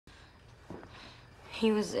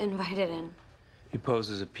He was invited in. He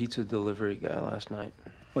posed as a pizza delivery guy last night.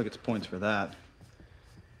 Well, he gets points for that.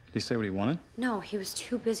 Did he say what he wanted? No, he was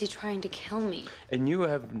too busy trying to kill me. And you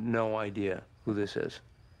have no idea who this is?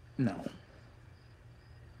 No.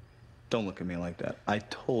 Don't look at me like that. I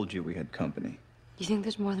told you we had company. You think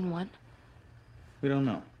there's more than one? We don't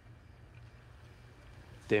know.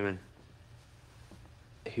 Damon,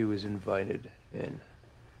 he was invited in.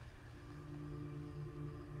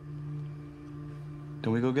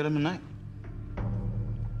 Can we go get him tonight?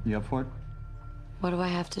 You up for it? What do I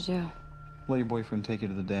have to do? Let your boyfriend take you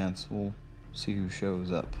to the dance. We'll see who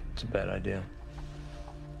shows up. It's a bad idea.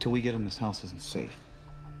 Till we get him, this house isn't safe.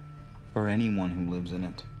 For anyone who lives in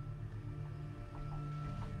it.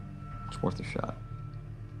 It's worth a shot.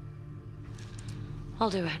 I'll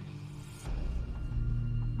do it.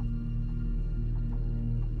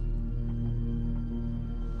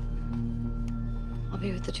 I'll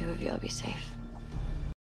be with the two of you. I'll be safe.